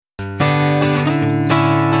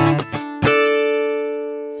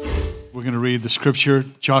read the scripture,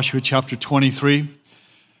 Joshua chapter 23.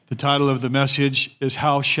 The title of the message is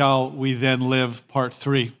How Shall We Then Live, Part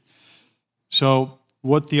 3. So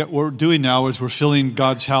what we're doing now is we're filling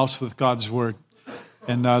God's house with God's word.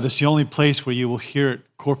 And this is the only place where you will hear it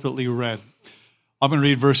corporately read. I'm going to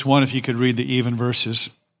read verse 1 if you could read the even verses.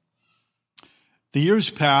 The years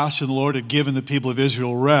passed and the Lord had given the people of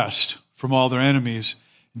Israel rest from all their enemies.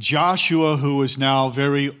 Joshua, who was now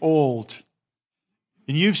very old,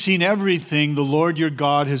 and you've seen everything the Lord your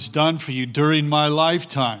God has done for you during my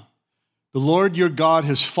lifetime. The Lord your God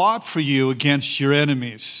has fought for you against your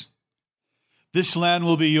enemies. This land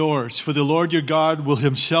will be yours, for the Lord your God will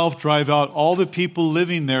himself drive out all the people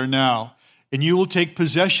living there now, and you will take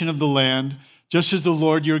possession of the land, just as the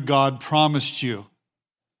Lord your God promised you.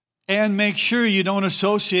 And make sure you don't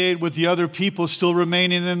associate with the other people still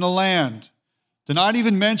remaining in the land. Do not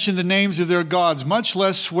even mention the names of their gods, much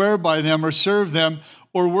less swear by them or serve them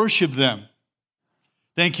or worship them.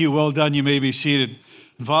 Thank you. Well done. You may be seated.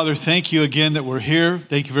 And Father, thank you again that we're here.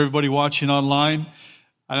 Thank you for everybody watching online.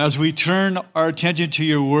 And as we turn our attention to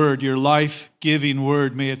your word, your life-giving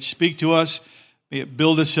word, may it speak to us, may it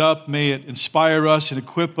build us up, may it inspire us and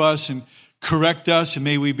equip us and correct us, and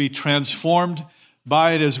may we be transformed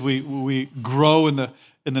by it as we grow in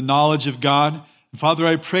the knowledge of God. And Father,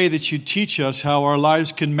 I pray that you teach us how our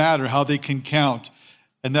lives can matter, how they can count,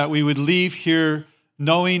 and that we would leave here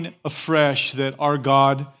knowing afresh that our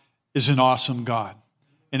God is an awesome God.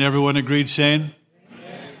 And everyone agreed saying?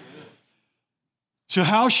 Amen. So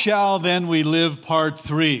how shall then we live, part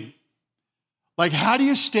 3? Like, how do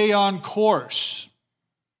you stay on course?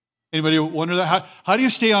 Anybody wonder that? How do you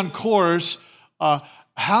stay on course?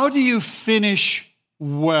 How do you finish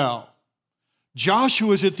well?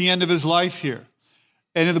 Joshua is at the end of his life here.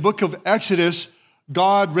 And in the book of Exodus,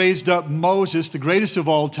 God raised up Moses, the greatest of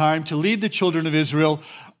all time, to lead the children of Israel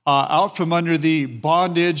out from under the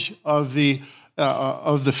bondage of the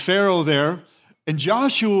Pharaoh there. And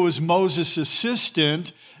Joshua was Moses'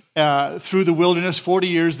 assistant through the wilderness, 40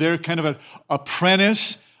 years there, kind of an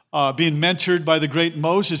apprentice, being mentored by the great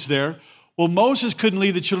Moses there. Well, Moses couldn't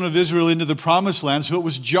lead the children of Israel into the promised land, so it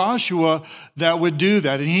was Joshua that would do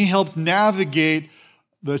that. And he helped navigate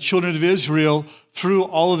the children of Israel through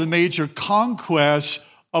all of the major conquests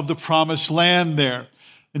of the promised land there.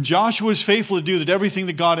 And Joshua was faithful to do that, everything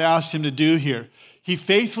that God asked him to do here. He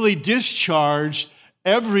faithfully discharged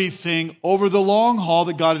everything over the long haul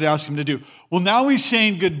that God had asked him to do. Well, now he's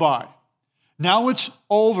saying goodbye. Now it's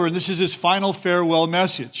over, and this is his final farewell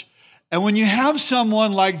message. And when you have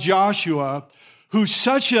someone like Joshua, who's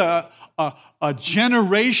such a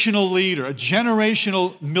generational leader, a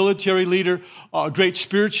generational military leader, a great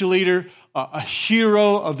spiritual leader, a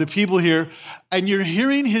hero of the people here, and you're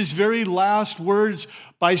hearing his very last words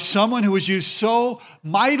by someone who was used so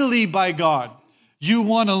mightily by God, you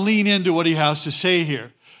want to lean into what he has to say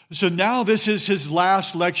here. So now this is his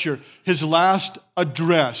last lecture, his last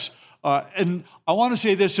address. And I want to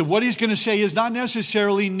say this, that what he's going to say is not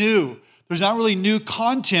necessarily new. There's not really new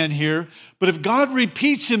content here, but if God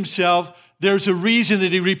repeats himself, there's a reason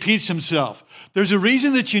that he repeats himself. There's a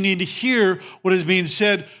reason that you need to hear what is being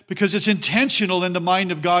said because it's intentional in the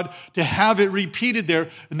mind of God to have it repeated there,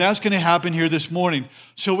 and that's going to happen here this morning.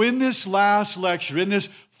 So in this last lecture, in this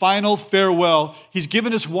final farewell, he's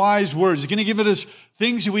given us wise words. He's going to give us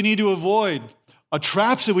things that we need to avoid,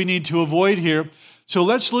 traps that we need to avoid here. So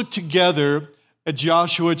let's look together at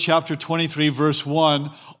Joshua chapter 23, verse 1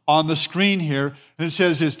 on the screen here. And it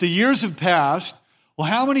says this, the years have passed. Well,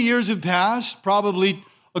 how many years have passed? Probably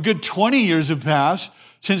a good 20 years have passed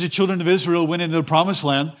since the children of Israel went into the promised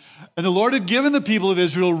land. And the Lord had given the people of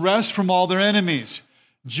Israel rest from all their enemies.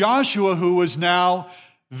 Joshua, who was now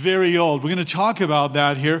very old. We're going to talk about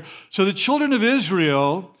that here. So the children of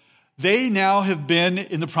Israel, they now have been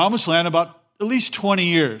in the promised land about at least 20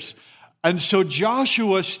 years. And so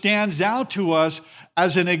Joshua stands out to us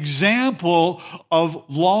as an example of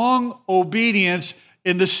long obedience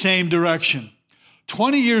in the same direction.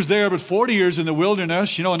 20 years there, but 40 years in the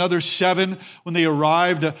wilderness, another 7 when they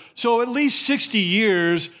arrived. So at least 60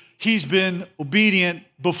 years he's been obedient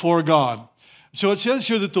before God. So it says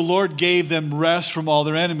here that the Lord gave them rest from all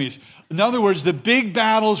their enemies. In other words, the big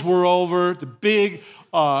battles were over, the big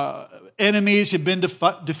enemies had been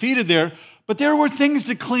defeated there, but there were things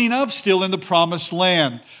to clean up still in the promised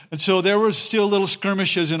land. And so there was still little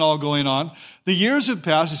skirmishes and all going on. The years have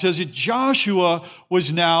passed. It says that Joshua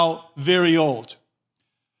was now very old.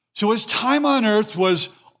 So his time on earth was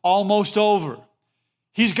almost over.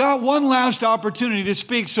 He's got one last opportunity to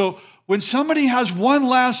speak. So when somebody has one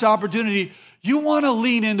last opportunity, you want to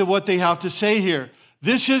lean into what they have to say here.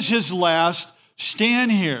 This is his last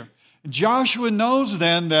stand here. Joshua knows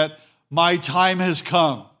then that my time has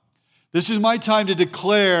come. This is my time to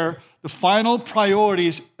declare the final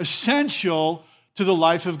priorities essential to the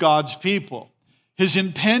life of God's people. His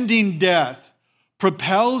impending death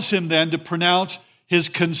propels him then to pronounce his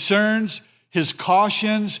concerns, his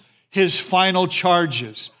cautions, his final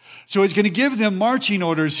charges. So he's going to give them marching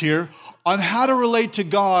orders here on how to relate to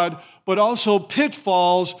God, but also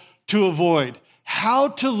pitfalls to avoid, how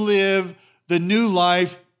to live the new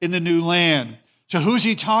life in the new land. So who's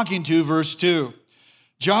he talking to? Verse 2.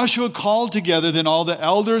 Joshua called together then all the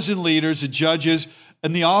elders and leaders, the judges,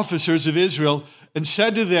 and the officers of Israel, and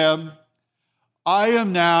said to them, I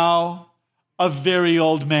am now a very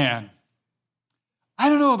old man. I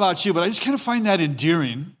don't know about you, but I just kind of find that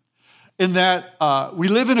endearing in that we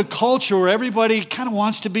live in a culture where everybody kind of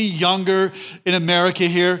wants to be younger in America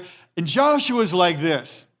here. And Joshua's like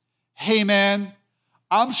this. Hey, man,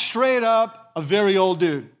 I'm straight up a very old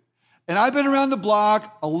dude. And I've been around the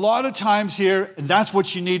block a lot of times here, and that's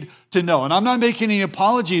what you need to know. And I'm not making any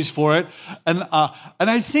apologies for it. And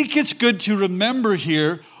I think it's good to remember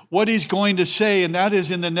here what he's going to say, and that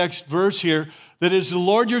is in the next verse here, that is the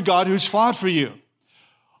Lord your God who's fought for you.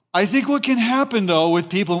 I think what can happen, though, with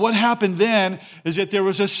people, and what happened then is that there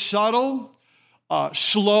was a subtle,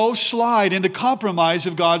 slow slide into compromise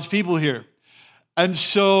of God's people here. And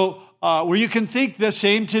so where you can think the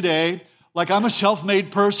same today, like I'm a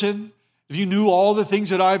self-made person, if you knew all the things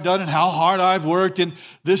that I've done and how hard I've worked and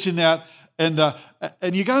this and that,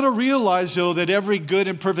 and you got to realize, though, that every good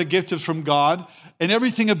and perfect gift is from God, and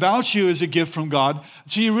everything about you is a gift from God.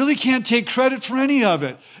 So you really can't take credit for any of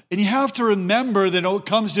it. And you have to remember that when it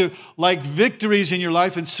comes to like victories in your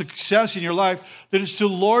life and success in your life, that it's the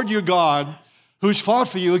Lord your God who's fought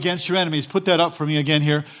for you against your enemies. Put that up for me again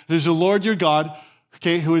here. It is the Lord your God,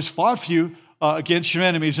 okay, who has fought for you against your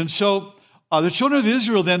enemies. And so the children of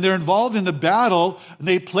Israel, then, they're involved in the battle, and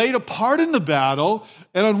they played a part in the battle.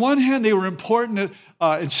 And on one hand, they were important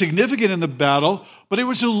and significant in the battle, but it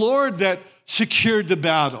was the Lord that secured the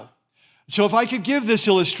battle. So if I could give this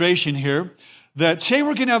illustration here, that say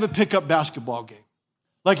we're going to have a pickup basketball game,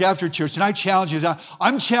 like after church, and I challenge you,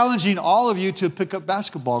 I'm challenging all of you to a pickup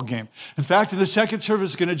basketball game. In fact, in the second service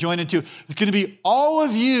is going to join in too. It's going to be all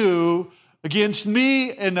of you against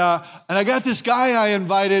me, and I got this guy I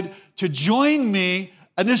invited to join me,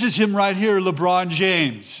 and this is him right here, LeBron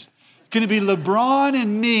James. It's going to be LeBron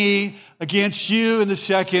and me against you in the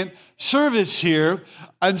second service here,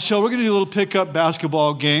 and so we're going to do a little pickup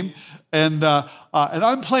basketball game, and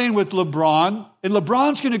I'm playing with LeBron, and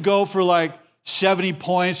LeBron's going to go for like 70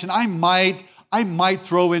 points, and I might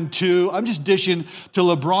throw in 2. I'm just dishing to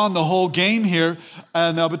LeBron the whole game here.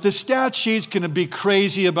 But the stat sheet's going to be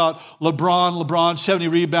crazy about LeBron, 70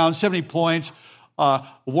 rebounds, 70 points,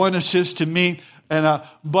 1 assist to me.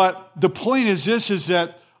 But the point is this, is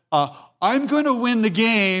that I'm going to win the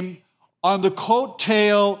game on the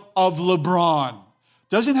coattail of LeBron.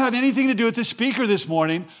 Doesn't have anything to do with the speaker this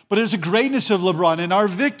morning, but it's the greatness of LeBron. And our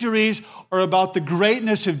victories are about the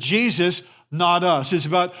greatness of Jesus, not us. It's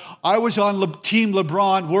about, I was on Team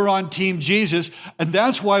LeBron, we're on Team Jesus, and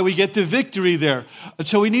that's why we get the victory there. And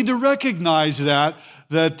so we need to recognize that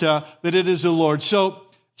it is the Lord. So it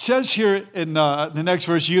says here in the next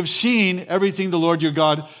verse, you have seen everything the Lord your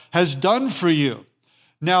God has done for you.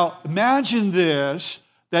 Now, imagine this,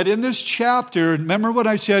 that in this chapter, remember what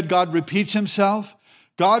I said, God repeats himself?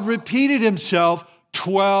 God repeated himself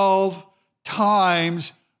 12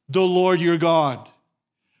 times, the Lord your God.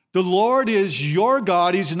 The Lord is your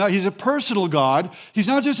God. He's a personal God. He's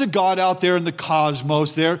not just a God out there in the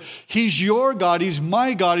cosmos there. He's your God. He's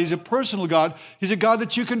my God. He's a personal God. He's a God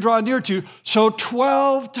that you can draw near to. So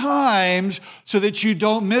 12 times, so that you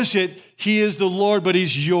don't miss it, he is the Lord, but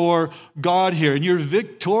he's your God here. And you're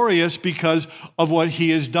victorious because of what he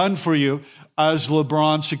has done for you, as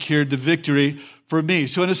LeBron secured the victory for me.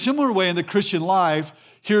 So in a similar way in the Christian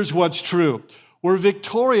life, here's what's true. We're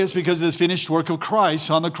victorious because of the finished work of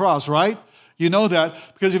Christ on the cross, right? You know that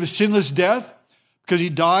because of his sinless death, because he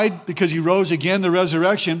died, because he rose again, the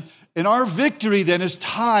resurrection. And our victory then is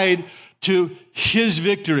tied to his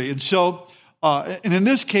victory. And so, and in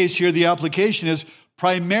this case here, the application is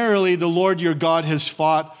primarily the Lord your God has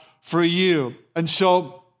fought for you. And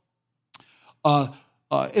so, and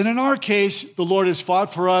in our case, the Lord has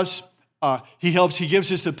fought for us. He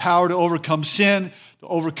gives us the power to overcome sin, to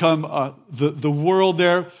overcome the world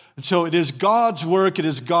there. And so it is God's work, it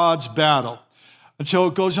is God's battle. And so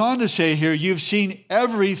it goes on to say here, you've seen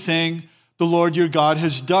everything the Lord your God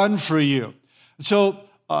has done for you. And so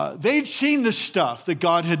they'd seen the stuff that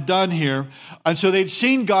God had done here. And so they'd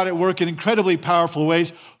seen God at work in incredibly powerful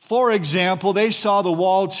ways. For example, they saw the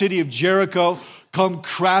walled city of Jericho come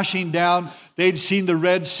crashing down. They'd seen the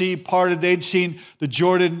Red Sea parted. They'd seen the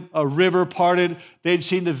Jordan River parted. They'd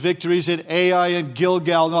seen the victories at Ai and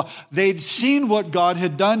Gilgal. No, they'd seen what God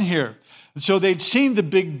had done here. And so they'd seen the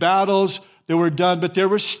big battles that were done, but there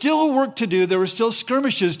was still work to do. There were still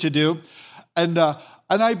skirmishes to do. And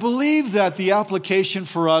I believe that the application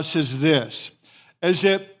for us is this, is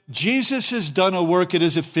that Jesus has done a work. It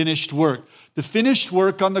is a finished work. The finished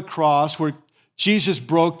work on the cross where Jesus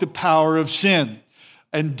broke the power of sin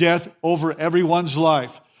and death over everyone's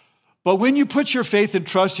life. But when you put your faith and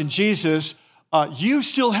trust in Jesus, you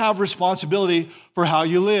still have responsibility for how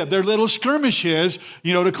you live. There are little skirmishes,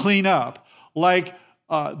 to clean up. Like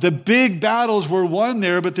the big battles were won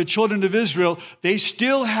there, but the children of Israel, they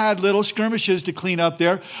still had little skirmishes to clean up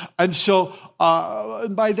there. And so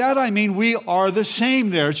by that I mean we are the same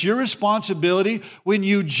there. It's your responsibility when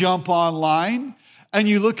you jump online and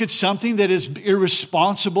you look at something that is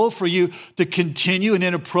irresponsible for you to continue and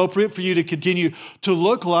inappropriate for you to continue to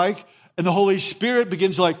look like, and the Holy Spirit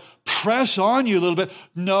begins to press on you a little bit.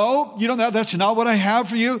 No, that's not what I have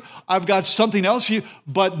for you. I've got something else for you,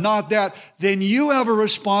 but not that. Then you have a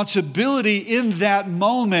responsibility in that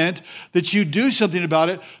moment that you do something about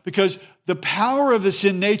it, because the power of the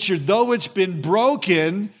sin nature, though it's been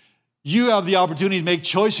broken, you have the opportunity to make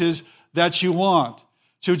choices that you want.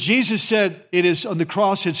 So Jesus said, it is on the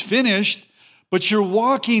cross, it's finished, but you're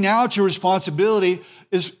walking out your responsibility.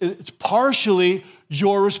 It's partially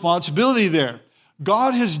your responsibility there.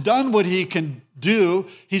 God has done what he can do.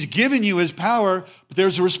 He's given you his power, but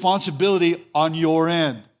there's a responsibility on your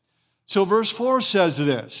end. So verse 4 says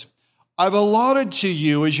this, I've allotted to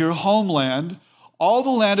you as your homeland all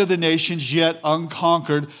the land of the nations yet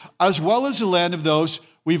unconquered, as well as the land of those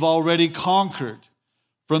we've already conquered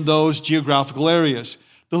from those geographical areas.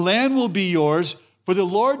 The land will be yours, for the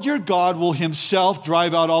Lord your God will himself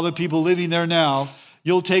drive out all the people living there now.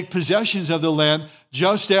 You'll take possessions of the land,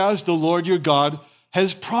 just as the Lord your God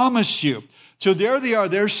has promised you. So there they are.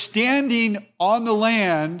 They're standing on the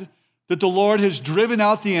land that the Lord has driven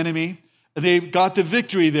out the enemy, and they've got the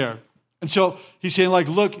victory there. And so he's saying,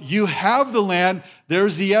 look, you have the land.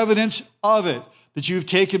 There's the evidence of it, that you've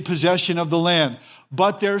taken possession of the land.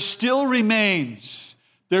 But there still remains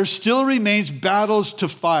battles to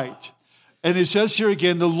fight. And it says here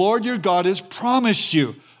again, the Lord your God has promised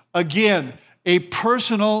you. Again,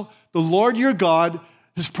 the Lord your God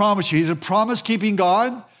has promised you. He's a promise-keeping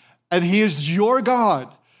God, and he is your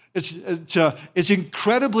God. It's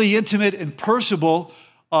incredibly intimate and personal,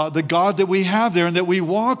 the God that we have there and that we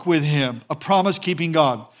walk with him, a promise-keeping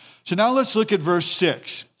God. So now let's look at verse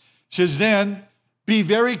 6. It says, then be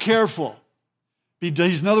very careful.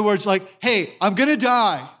 In other words, hey, I'm going to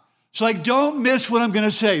die. So don't miss what I'm going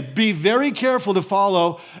to say. Be very careful to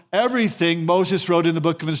follow everything Moses wrote in the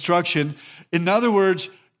book of instruction. In other words,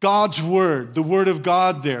 God's word, the word of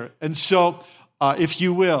God there. And so, if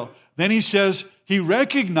you will, then he says he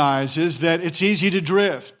recognizes that it's easy to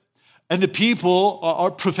drift. And the people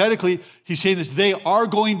are prophetically, he's saying this, they are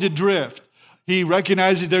going to drift. He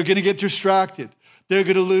recognizes they're going to get distracted. They're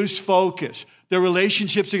going to lose focus. Their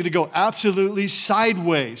relationships are going to go absolutely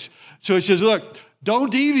sideways. So he says, look, don't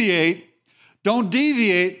deviate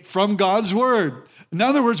from God's word. In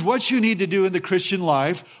other words, what you need to do in the Christian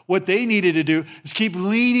life, what they needed to do is keep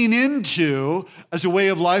leaning into, as a way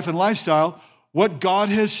of life and lifestyle, what God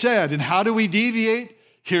has said. And how do we deviate?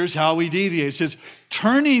 Here's how we deviate. It says,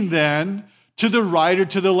 turning then to the right or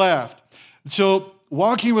to the left. And so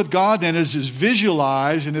walking with God then is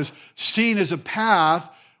visualized and is seen as a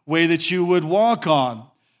pathway that you would walk on.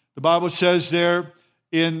 The Bible says there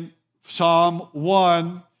in Psalm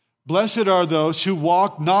 1, blessed are those who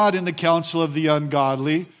walk not in the counsel of the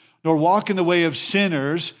ungodly, nor walk in the way of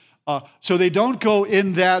sinners. So they don't go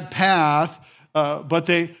in that path, but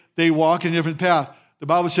they walk in a different path. The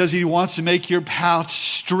Bible says he wants to make your path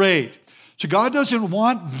straight. So God doesn't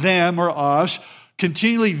want them or us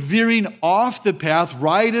continually veering off the path,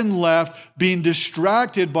 right and left, being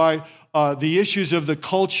distracted by the issues of the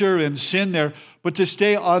culture and sin there, but to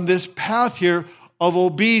stay on this path here of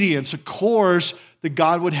obedience, a course that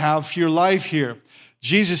God would have for your life here.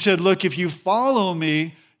 Jesus said, look, if you follow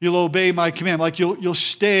me, you'll obey my command. You'll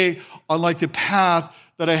stay on the path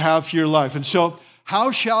that I have for your life. And so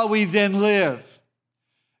how shall we then live?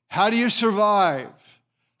 How do you survive?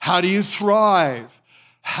 How do you thrive?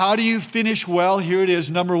 How do you finish well? Here it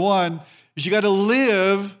is. Number one is you got to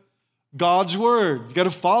live God's word. You got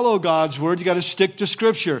to follow God's word. You got to stick to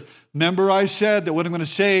Scripture. Remember I said that what I'm going to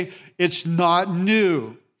say, it's not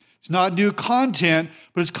new. It's not new content,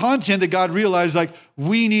 but it's content that God realized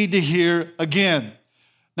we need to hear again.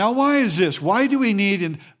 Now, why is this? Why do we need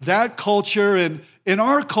in that culture and in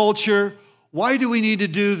our culture, why do we need to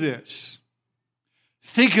do this?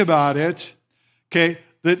 Think about it, okay,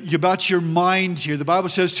 about your mind here. The Bible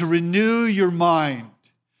says to renew your mind.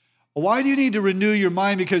 Why do you need to renew your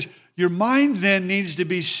mind? Because your mind then needs to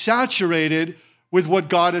be saturated with what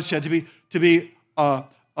God has said, to be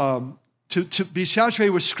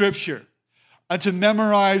saturated with Scripture and to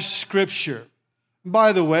memorize Scripture.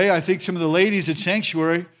 By the way, I think some of the ladies at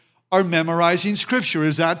Sanctuary are memorizing Scripture.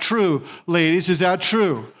 Is that true, ladies? Is that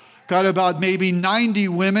true? Got about maybe 90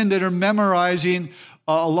 women that are memorizing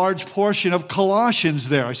a large portion of Colossians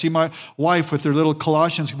there. I see my wife with her little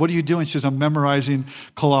Colossians. What are you doing? She says, I'm memorizing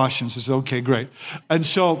Colossians. I says, okay, great. And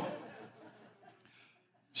so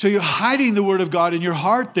you're hiding the Word of God in your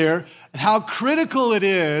heart there, and how critical it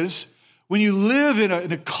is when you live in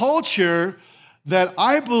a culture that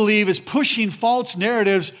I believe is pushing false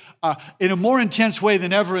narratives in a more intense way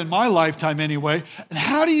than ever in my lifetime anyway. And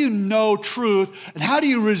how do you know truth? And how do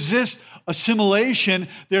you resist assimilation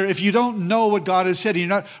there if you don't know what God has said and you're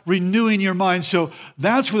not renewing your mind? So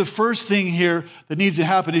that's where the first thing here that needs to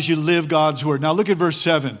happen is you live God's Word. Now look at verse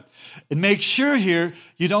 7. And make sure here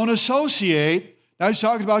you don't associate, now he's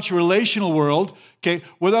talking about your relational world, okay,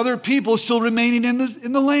 with other people still remaining in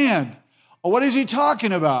the land. What is he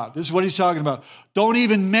talking about? This is what he's talking about. Don't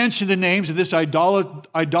even mention the names of this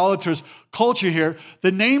idolatrous culture here,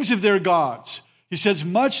 the names of their gods. He says,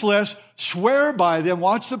 much less swear by them.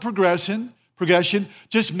 Watch the progression,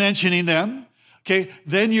 just mentioning them. Okay,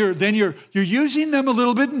 then you're using them a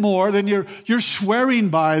little bit more, then you're swearing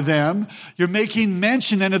by them, you're making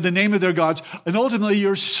mention then of the name of their gods, and ultimately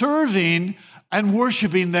you're serving and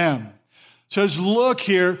worshiping them. So as look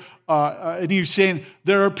here, and he's saying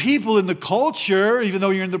there are people in the culture, even though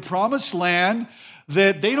you're in the promised land,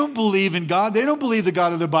 that they don't believe in God. They don't believe the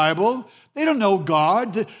God of the Bible. They don't know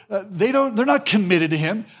God. They're not committed to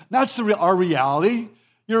Him. That's our reality.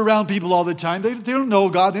 You're around people all the time. They don't know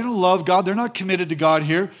God. They don't love God. They're not committed to God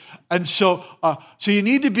here. And so you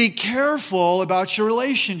need to be careful about your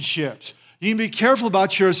relationships. You need to be careful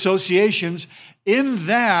about your associations. In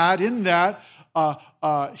that,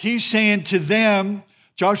 he's saying to them,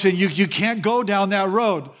 Josh saying, you can't go down that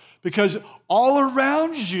road because all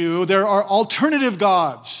around you there are alternative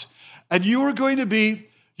gods, and you're going to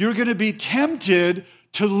be tempted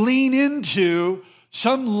to lean into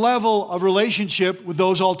some level of relationship with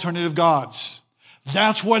those alternative gods.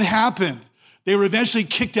 That's what happened. They were eventually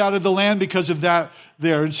kicked out of the land because of that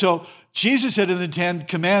there. And so Jesus said in the 10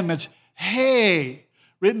 Commandments, hey,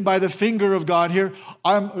 written by the finger of God here,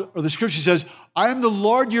 the scripture says, I am the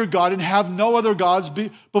Lord your God and have no other gods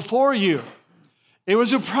before you. It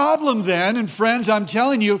was a problem then, and friends, I'm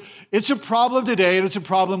telling you, it's a problem today, and it's a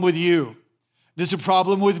problem with you. It's a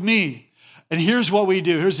problem with me. And here's what we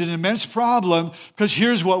do. Here's an immense problem, because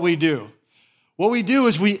here's what we do. What we do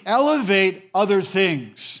is we elevate other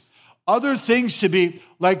things to be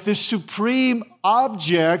like the supreme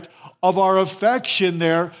object of our affection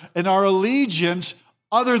there and our allegiance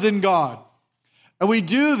other than God. And we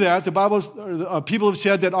do that, the Bible, people have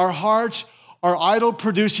said that our hearts are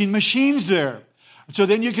idol-producing machines there. So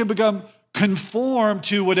then you can become conformed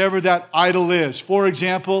to whatever that idol is. For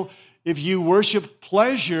example, if you worship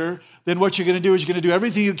pleasure, then what you're going to do is you're going to do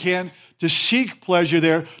everything you can to seek pleasure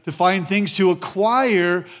there, to find things to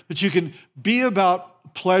acquire that you can be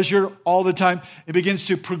about pleasure all the time. It begins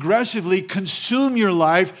to progressively consume your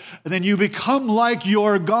life, and then you become like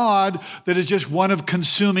your God that is just one of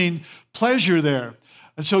consuming pleasure there.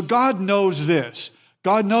 And so God knows this.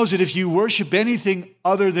 God knows that if you worship anything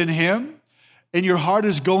other than Him, and your heart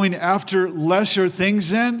is going after lesser things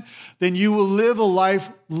then you will live a life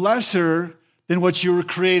lesser than what you were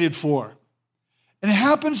created for. And it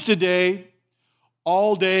happens today,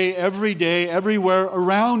 all day, everywhere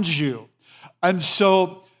around you. And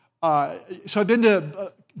so I've been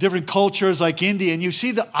to different cultures like India, and you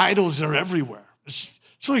see the idols that are everywhere. It's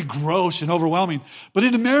really gross and overwhelming. But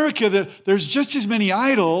in America, there's just as many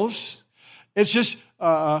idols. It's just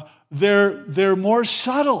they're more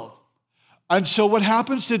subtle. And so what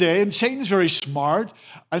happens today, and Satan's very smart,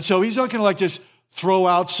 and so he's not going to like just throw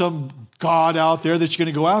out some God out there that you're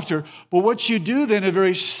going to go after. But what you do then in a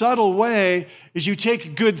very subtle way is you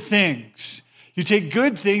take good things. You take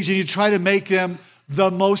good things and you try to make them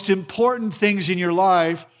the most important things in your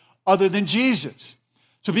life other than Jesus.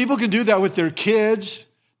 So people can do that with their kids.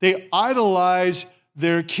 They idolize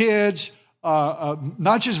their kids,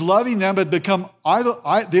 not just loving them, but they become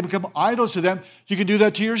idols to them. You can do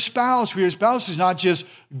that to your spouse, where your spouse is not just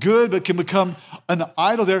good, but can become an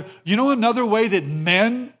idol there. You know another way that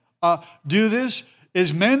men do this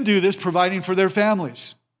is men do this providing for their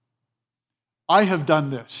families. I have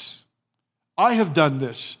done this. I have done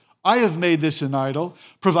this. I have made this an idol,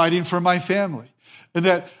 providing for my family. And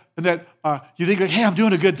that you think, like, hey, I'm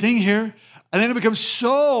doing a good thing here. And then it becomes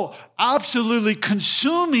so absolutely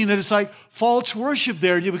consuming that it's like false worship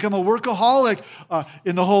there. You become a workaholic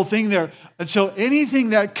in the whole thing there. And so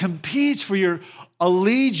anything that competes for your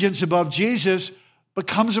allegiance above Jesus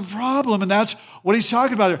becomes a problem. And that's what he's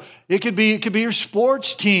talking about there. It could be your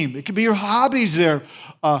sports team. It could be your hobbies there.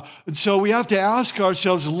 And so we have to ask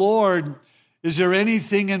ourselves, Lord, is there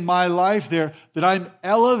anything in my life there that I'm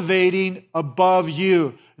elevating above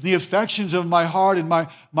you? The affections of my heart and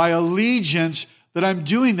my allegiance, that I'm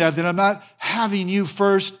doing that I'm not having you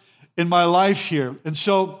first in my life here. And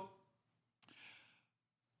so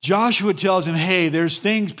Joshua tells him, hey, there's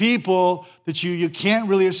people that you can't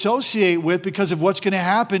really associate with because of what's going to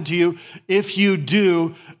happen to you if you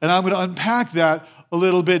do. And I'm going to unpack that a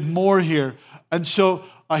little bit more here. And so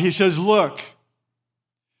he says, look,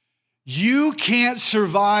 you can't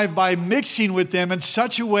survive by mixing with them in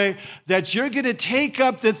such a way that you're going to take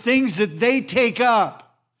up the things that they take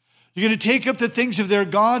up. You're going to take up the things of their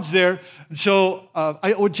gods there. And so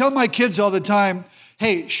I would tell my kids all the time,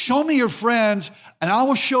 hey, show me your friends and I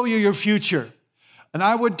will show you your future. And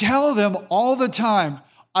I would tell them all the time,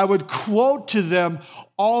 I would quote to them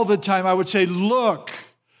all the time, I would say, look,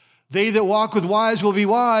 they that walk with wise will be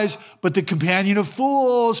wise, but the companion of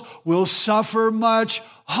fools will suffer much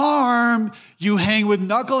harm. You hang with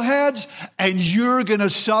knuckleheads, and you're going to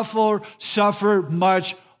suffer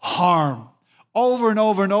much harm. Over and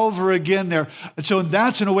over and over again there. And so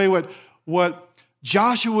that's in a way what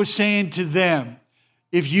Joshua was saying to them.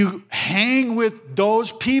 If you hang with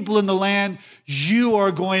those people in the land, you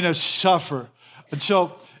are going to suffer. And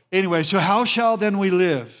so, anyway, so how shall then we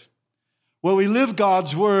live? Well, we live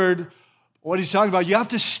God's word. What he's talking about, you have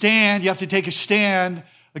to stand, you have to take a stand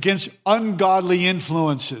against ungodly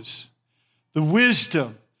influences. The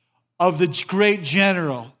wisdom of the great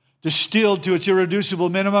general distilled to its irreducible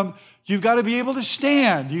minimum, you've got to be able to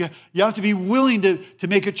stand. You have to be willing to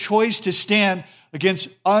make a choice to stand against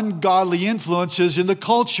ungodly influences in the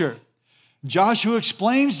culture. Joshua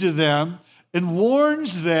explains to them and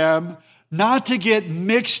warns them not to get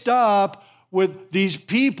mixed up with these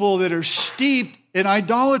people that are steeped in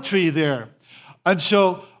idolatry there. And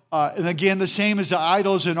so, and again, the same as the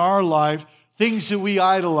idols in our life, things that we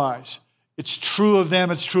idolize. It's true of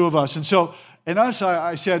them, it's true of us. And so, in us,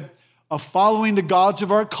 I said, following the gods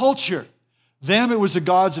of our culture. Them, it was the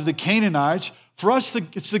gods of the Canaanites. For us,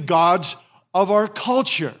 it's the gods of our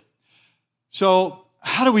culture. So,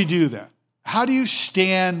 how do we do that? How do you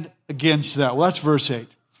stand against that? Well, that's verse 8.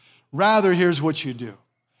 Rather, here's what you do.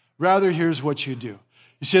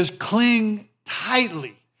 He says, cling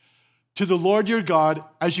tightly to the Lord your God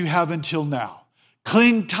as you have until now.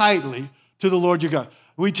 Cling tightly to the Lord your God.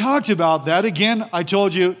 We talked about that. Again, I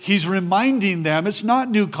told you, he's reminding them, it's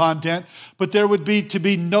not new content, but there would be to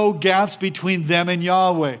be no gaps between them and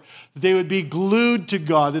Yahweh. That they would be glued to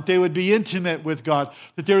God, that they would be intimate with God,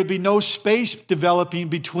 that there would be no space developing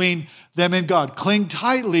between them and God. Cling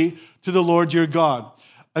tightly to the Lord your God.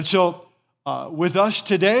 And so, with us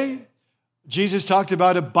today, Jesus talked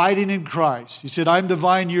about abiding in Christ. He said, I'm the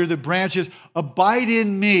vine, you're the branches. Abide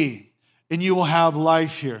in me, and you will have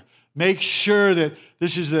life here. Make sure that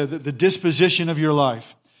this is the disposition of your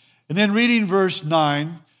life. And then reading verse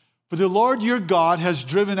 9, for the Lord your God has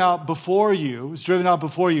driven out before you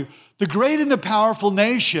the great and the powerful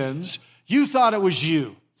nations. You thought it was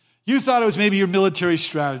you. You thought it was maybe your military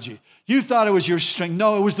strategy. You thought it was your strength.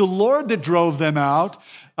 No, it was the Lord that drove them out,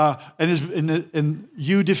 and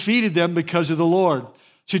you defeated them because of the Lord.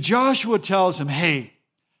 So Joshua tells him, hey,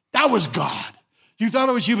 that was God. You thought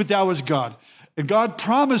it was you, but that was God. And God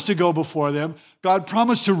promised to go before them. God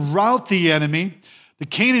promised to rout the enemy. The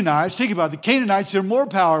Canaanites, think about it, the Canaanites, they're more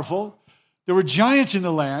powerful. There were giants in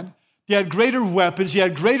the land. They had greater weapons. They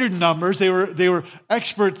had greater numbers. They were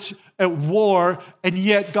experts at war, and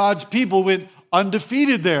yet God's people went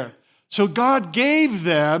undefeated there. So God gave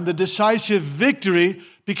them the decisive victory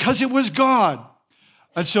because it was God.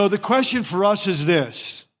 And so the question for us is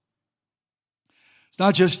this. It's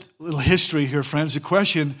not just a little history here, friends. The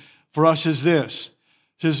question for us is this.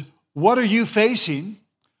 It says, what are you facing?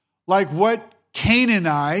 Like what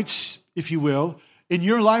Canaanites, if you will, in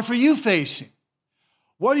your life are you facing?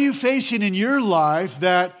 What are you facing in your life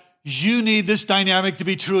that you need this dynamic to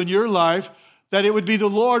be true in your life, that it would be the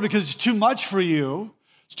Lord because it's too much for you,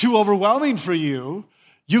 it's too overwhelming for you,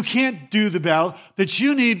 you can't do the battle, that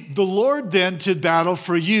you need the Lord then to battle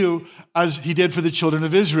for you as he did for the children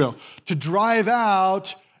of Israel, to drive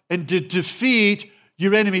out and to defeat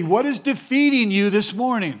your enemy. What is defeating you this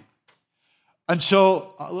morning? And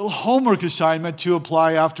so a little homework assignment to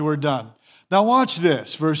apply after we're done. Now watch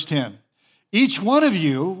this, verse 10. Each one of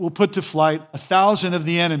you will put to flight 1,000 of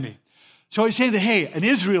the enemy. So he's saying that, hey, an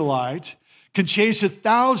Israelite can chase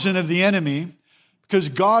 1,000 of the enemy because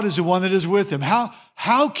God is the one that is with him.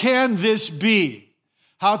 How can this be?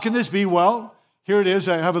 How can this be? Well, here it is.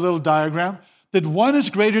 I have a little diagram. That one is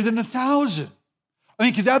greater than 1,000. I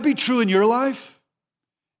mean, could that be true in your life?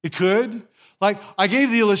 It could. Like, I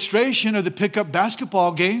gave the illustration of the pickup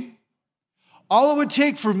basketball game. All it would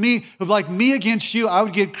take for me, like me against you, I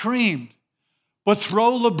would get creamed. But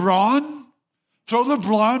throw LeBron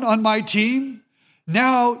on my team,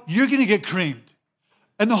 now you're going to get creamed.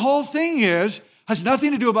 And the whole thing has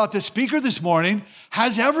nothing to do about the speaker this morning,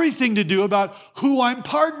 has everything to do about who I'm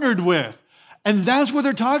partnered with. And that's what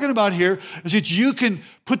they're talking about here, is that you can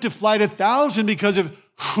put to flight 1,000 because of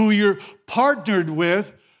who you're partnered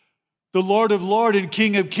with, the Lord of Lords and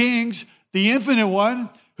King of Kings, the infinite one,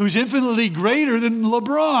 who's infinitely greater than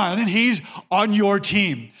LeBron, and he's on your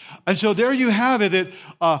team. And so there you have it,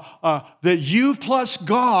 that you plus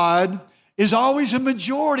God is always a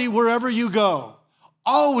majority wherever you go.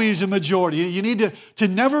 Always a majority. You need to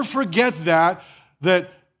never forget that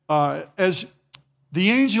as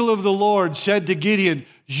the angel of the Lord said to Gideon,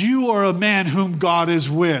 you are a man whom God is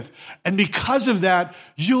with. And because of that,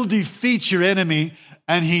 you'll defeat your enemy.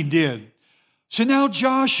 And he did. So now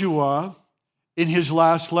Joshua, in his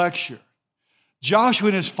last lecture, Joshua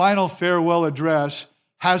in his final farewell address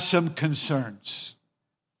has some concerns.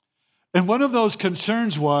 And one of those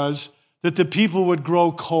concerns was that the people would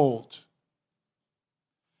grow cold.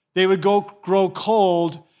 They would grow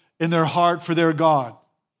cold in their heart for their God.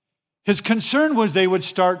 His concern was they would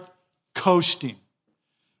start coasting.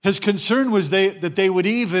 His concern was that they would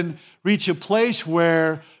even reach a place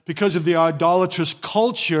where, because of the idolatrous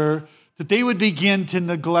culture, that they would begin to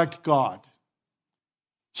neglect God.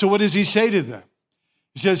 So what does he say to them?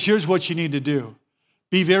 He says, here's what you need to do.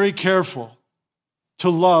 Be very careful to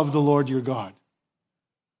love the Lord your God.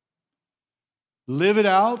 Live it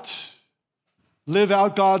out. Live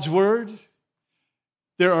out God's word.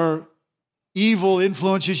 There are evil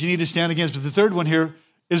influences you need to stand against. But the third one here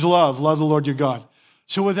is love. Love the Lord your God.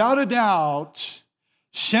 So without a doubt,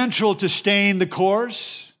 central to staying the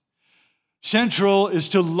course, central is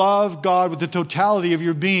to love God with the totality of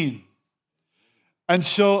your being. And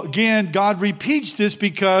so again, God repeats this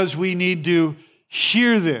because we need to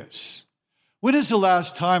hear this. When is the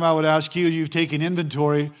last time, I would ask you, you've taken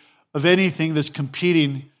inventory of anything that's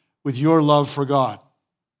competing with your love for God?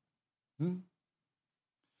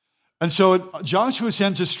 And so Joshua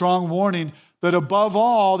sends a strong warning that above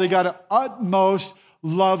all, they got to utmost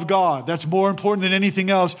love God. That's more important than anything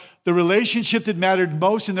else. The relationship that mattered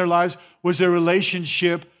most in their lives was their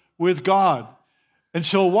relationship with God. And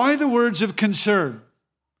so why the words of concern?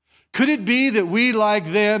 Could it be that we, like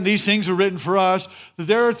them, these things were written for us, that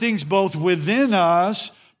there are things both within us,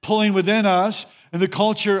 pulling within us, and the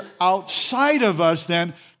culture outside of us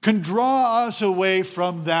then can draw us away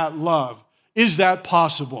from that love? Is that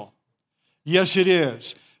possible? Yes, it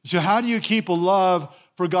is. So how do you keep a love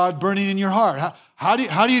for God burning in your heart? How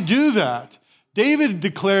do you do that? David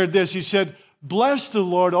declared this. He said, bless the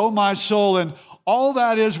Lord, O my soul, and all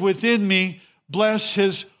that is within me, bless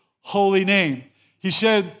his holy name. He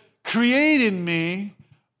said, create in me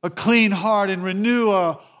a clean heart and renew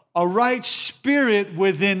a right spirit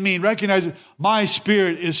within me. Recognize that my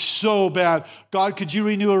spirit is so bad. God, could you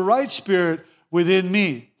renew a right spirit within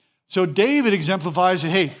me? So David exemplifies that,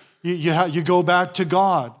 hey, you go back to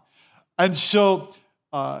God. And so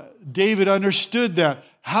David understood that.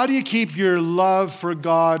 How do you keep your love for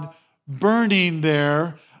God burning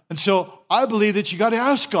there? And so I believe that you got to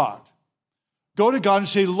ask God. Go to God and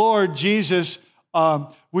say, Lord Jesus,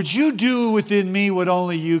 would you do within me what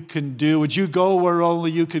only you can do? Would you go where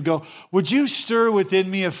only you could go? Would you stir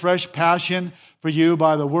within me a fresh passion for you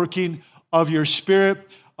by the working of your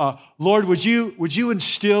Spirit? Lord, would you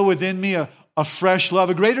instill within me a fresh love,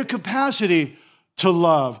 a greater capacity to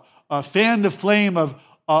love? Fan the flame of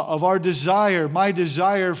our desire, my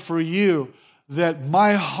desire for you, that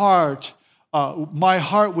my heart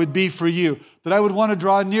would be for you, that I would want to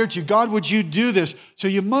draw near to you. God, would you do this? So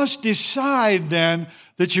you must decide then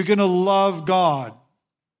that you're going to love God.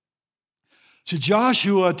 So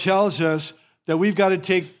Joshua tells us that we've got to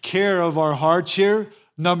take care of our hearts here.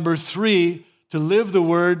 Number 3, to live the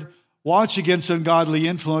word, watch against ungodly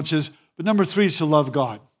influences. But number 3 is to love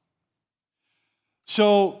God.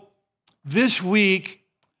 So this week,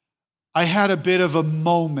 I had a bit of a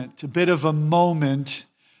moment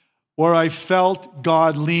where I felt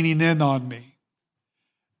God leaning in on me.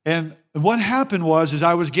 And what happened was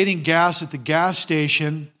I was getting gas at the gas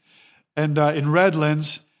station and in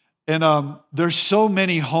Redlands, and there's so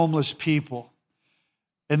many homeless people.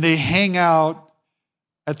 And they hang out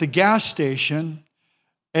at the gas station,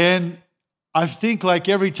 and I think like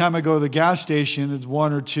every time I go to the gas station, it's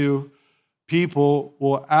one or two people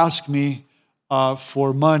will ask me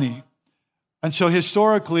for money. And so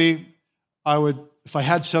historically, I would, if I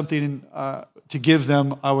had something to give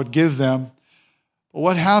them, I would give them. But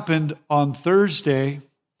what happened on Thursday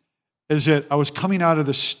is that I was coming out of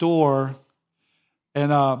the store,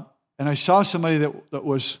 and I saw somebody that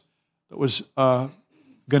was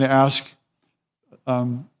going to ask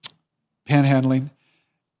panhandling,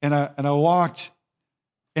 and I walked,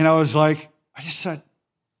 and I was like, I just said,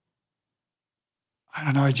 I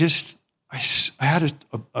don't know, I had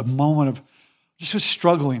a moment of just was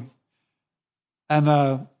struggling, and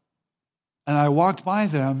I walked by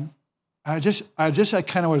them, and I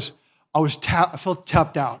felt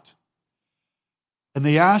tapped out, and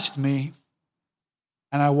they asked me,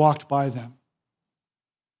 and I walked by them.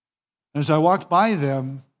 And as I walked by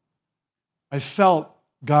them, I felt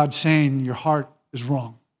God saying, your heart is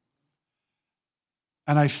wrong.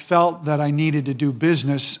 And I felt that I needed to do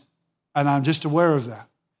business, and I'm just aware of that.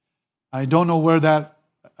 I don't know where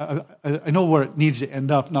I know where it needs to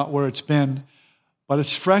end up, not where it's been, but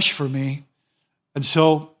it's fresh for me. And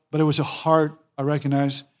so, but it was a heart, I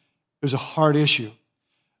recognize it was a heart issue.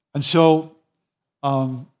 And so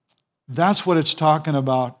that's what it's talking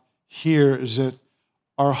about here, is that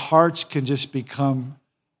our hearts can just become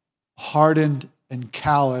hardened and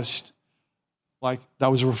calloused, like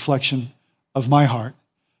that was a reflection of my heart.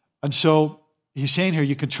 And so he's saying here,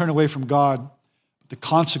 you can turn away from God, but the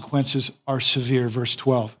consequences are severe, verse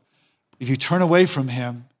 12. If you turn away from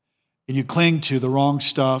him and you cling to the wrong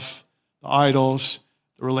stuff, the idols,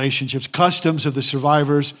 the relationships, customs of the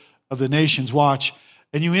survivors of the nations, watch,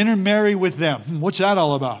 and you intermarry with them. What's that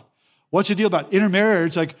all about? What's the deal about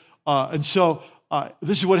intermarriage? Like,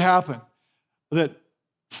 this is what happened, that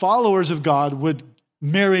followers of God would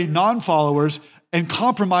marry non-followers and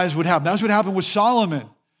compromise would happen. That's what happened with Solomon,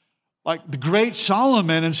 like the great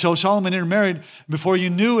Solomon. And so Solomon intermarried. Before you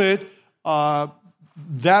knew it,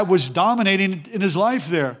 that was dominating in his life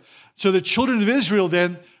there. So the children of Israel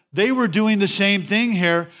then, they were doing the same thing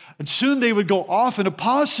here. And soon they would go off in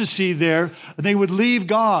apostasy there, and they would leave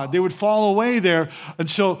God. They would fall away there. And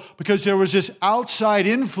so, because there was this outside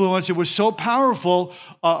influence, it was so powerful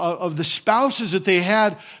of the spouses that they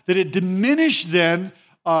had, that it diminished then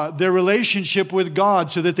their relationship with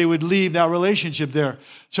God, so that they would leave that relationship there.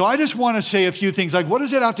 So I just want to say a few things, like, what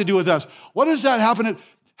does that have to do with us? What does that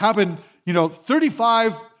happen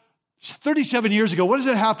 37 years ago? What does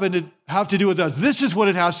it have to do with us? This is what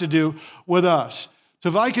it has to do with us. So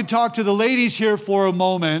if I could talk to the ladies here for a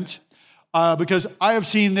moment, because I have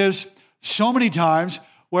seen this so many times,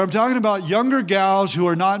 where I'm talking about younger gals who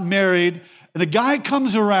are not married, and a guy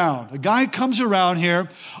comes around here,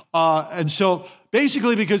 and so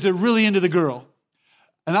basically because they're really into the girl.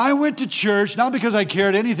 And I went to church, not because I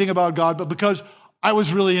cared anything about God, but because I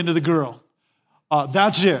was really into the girl.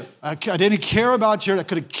 That's it. I didn't care about church. I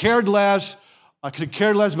could have cared less. I could have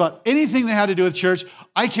cared less about anything that had to do with church.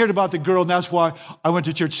 I cared about the girl, and that's why I went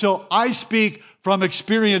to church. So I speak from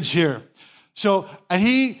experience here. So, and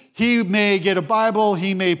he may get a Bible.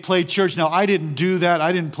 He may play church. Now, I didn't do that.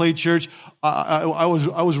 I didn't play church. I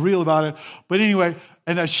was real about it. But anyway,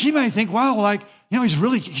 and she might think, wow, like,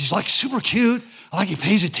 he's like super cute. Like he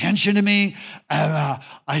pays attention to me, and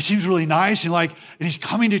he seems really nice, and he's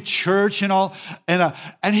coming to church and all,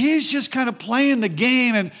 and he's just kind of playing the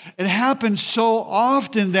game, and it happens so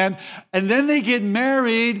often then, and then they get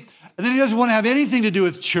married, and then he doesn't want to have anything to do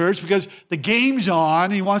with church because the game's on,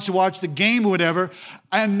 and he wants to watch the game or whatever,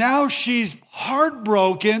 and now she's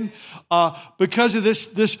heartbroken because of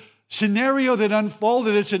this scenario that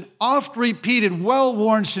unfolded. It's an oft-repeated,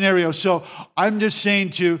 well-worn scenario. So I'm just saying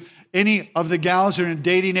to any of the gals that are in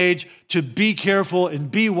dating age to be careful and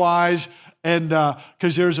be wise, and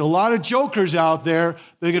because there's a lot of jokers out there.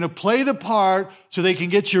 They're going to play the part so they can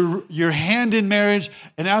get your hand in marriage,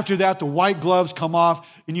 and after that, the white gloves come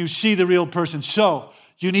off, and you see the real person. So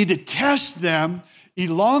you need to test them,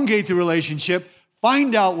 elongate the relationship,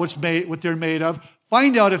 find out what they're made of,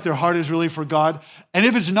 find out if their heart is really for God, and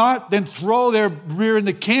if it's not, then throw their rear in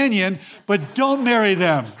the canyon, but don't marry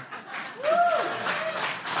them.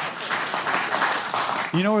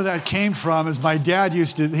 You know where that came from is my dad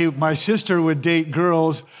my sister would date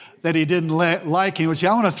girls that he didn't like, and he would say,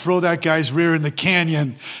 I want to throw that guy's rear in the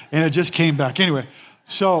canyon, and it just came back. Anyway,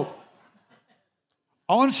 so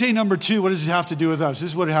I want to say number two, what does it have to do with us? This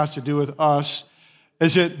is what it has to do with us,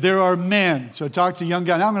 is that there are men. So I talked to a young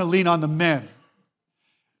guy. Now I'm going to lean on the men.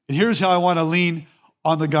 And here's how I want to lean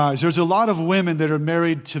on the guys. There's a lot of women that are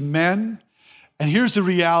married to men. And here's the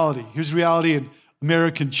reality. Here's the reality in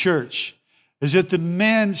American church, is that the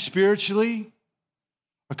men spiritually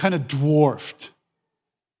are kind of dwarfed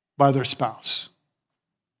by their spouse.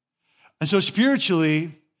 And so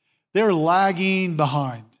spiritually, they're lagging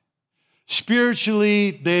behind.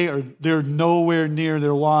 Spiritually, they're nowhere near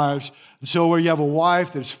their wives. And so where you have a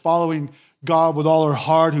wife that's following God with all her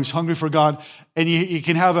heart, who's hungry for God, and you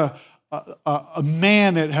can have a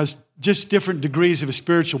man that has just different degrees of a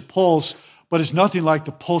spiritual pulse, but it's nothing like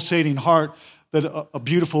the pulsating heart that a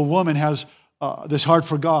beautiful woman has, this heart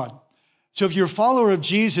for God. So if you're a follower of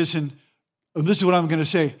Jesus, and this is what I'm going to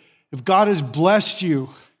say, if God has blessed you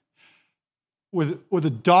with a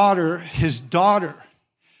daughter, his daughter,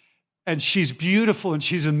 and she's beautiful and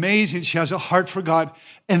she's amazing, she has a heart for God,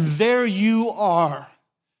 and there you are,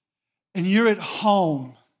 and you're at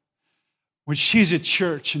home when she's at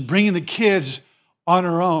church and bringing the kids on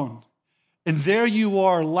her own, and there you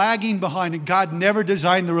are lagging behind, and God never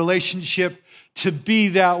designed the relationship to be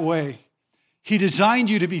that way. He designed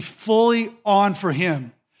you to be fully on for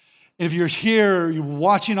him. And if you're here or you're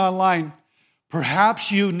watching online,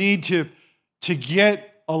 perhaps you need to get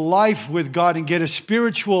a life with God and get a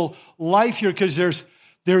spiritual life here, because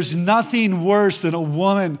there's nothing worse than a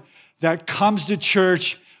woman that comes to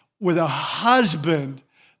church with a husband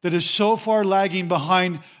that is so far lagging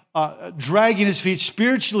behind, dragging his feet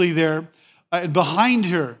spiritually there and behind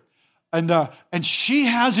her. And she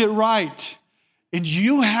has it right, and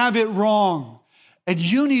you have it wrong. And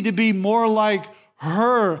you need to be more like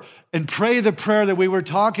her and pray the prayer that we were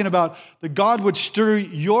talking about, that God would stir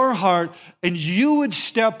your heart and you would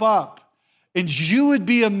step up and you would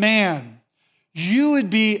be a man. You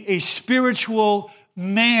would be a spiritual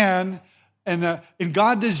man. And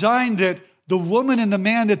God designed that the woman and the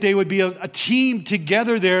man, that they would be a team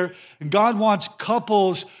together there. And God wants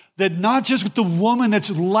couples that not just with the woman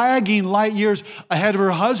that's lagging light years ahead of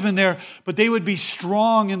her husband there, but they would be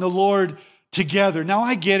strong in the Lord together. Now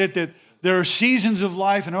I get it that there are seasons of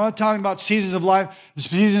life, and I'm not talking about seasons of life,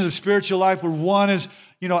 seasons of spiritual life where one is,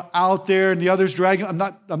 out there and the other's dragging. I'm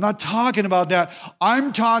not talking about that.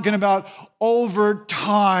 I'm talking about over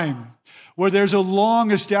time, where there's a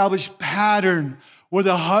long established pattern where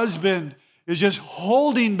the husband is just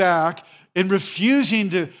holding back and refusing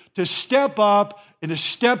to step up and to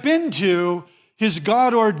step into his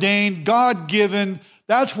God-ordained, God-given,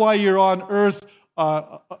 that's why you're on earth,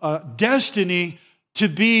 destiny to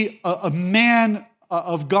be a man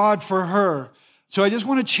of God for her. So I just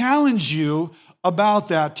want to challenge you about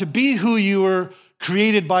that, to be who you were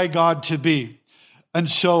created by God to be. And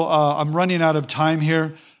so I'm running out of time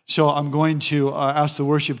here, so I'm going to ask the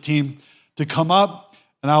worship team to come up,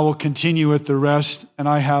 and I will continue with the rest, and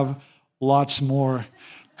I have lots more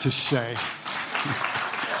to say.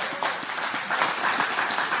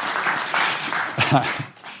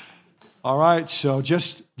 All right, so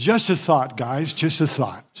just a thought, guys, just a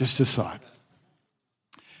thought.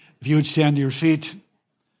 If you would stand to your feet,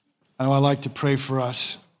 I know I like to pray for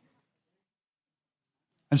us.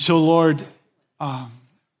 And so, Lord,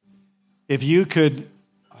 if you could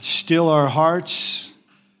still our hearts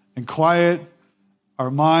and quiet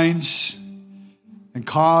our minds and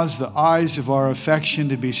cause the eyes of our affection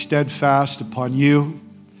to be steadfast upon you,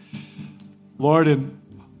 Lord, and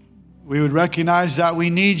we would recognize that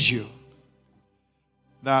we need you.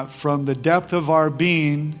 That from the depth of our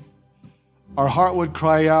being, our heart would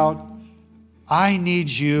cry out, I need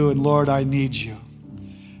you, and Lord, I need you.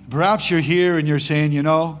 Perhaps you're here and you're saying,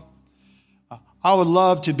 I would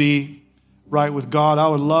love to be right with God. I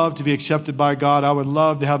would love to be accepted by God. I would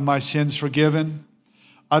love to have my sins forgiven.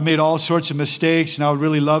 I've made all sorts of mistakes, and I would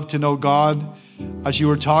really love to know God, as you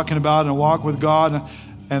were talking about, and walk with God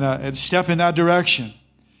and step in that direction.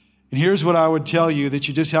 And here's what I would tell you, that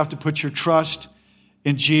you just have to put your trust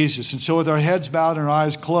in Jesus. And so with our heads bowed and our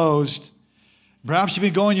eyes closed, perhaps you've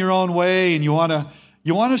been going your own way and you want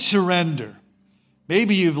to surrender.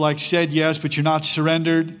 Maybe you've said yes, but you're not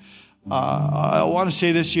surrendered. I want to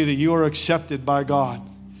say this to you, that you are accepted by God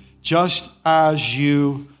just as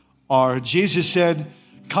you are. Jesus said,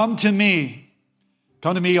 come to me,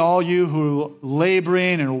 all you who are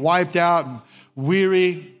laboring and wiped out and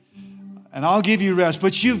weary, and I'll give you rest.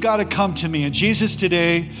 But you've got to come to me. And Jesus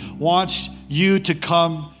today wants you to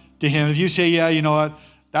come to him. If you say, yeah, you know what,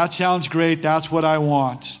 that sounds great, that's what I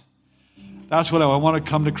want. I want to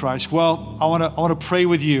come to Christ. Well, I want to pray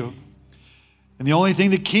with you. And the only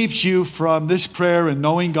thing that keeps you from this prayer and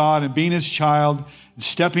knowing God and being his child and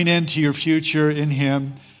stepping into your future in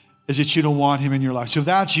him is that you don't want him in your life. So if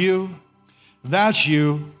that's you,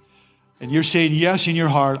 and you're saying yes in your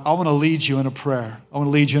heart, I want to lead you in a prayer.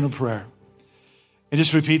 And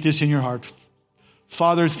just repeat this in your heart.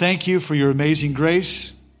 Father, thank you for your amazing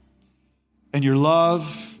grace and your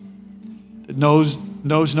love that knows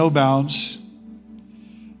no bounds.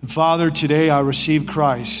 And Father, today I receive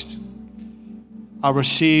Christ. I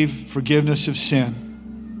receive forgiveness of sin.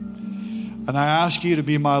 And I ask you to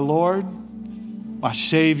be my Lord, my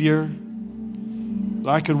Savior, that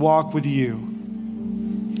I could walk with you.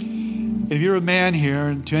 And if you're a man here,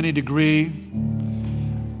 and to any degree,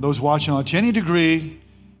 those watching on, to any degree,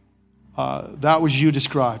 that was you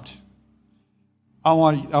described. I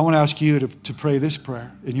want to ask you to pray this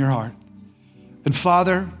prayer in your heart. And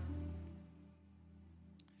Father,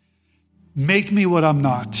 make me what I'm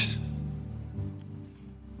not.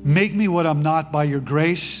 Make me what I'm not by your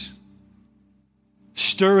grace.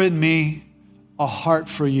 Stir in me a heart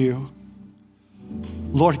for you.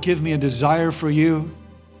 Lord, give me a desire for you,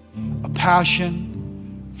 a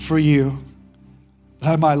passion for you, that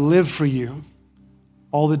I might live for you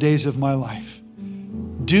all the days of my life.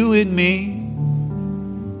 Do in me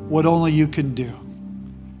what only you can do.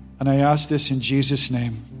 And I ask this in Jesus'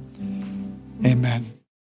 name. Amen.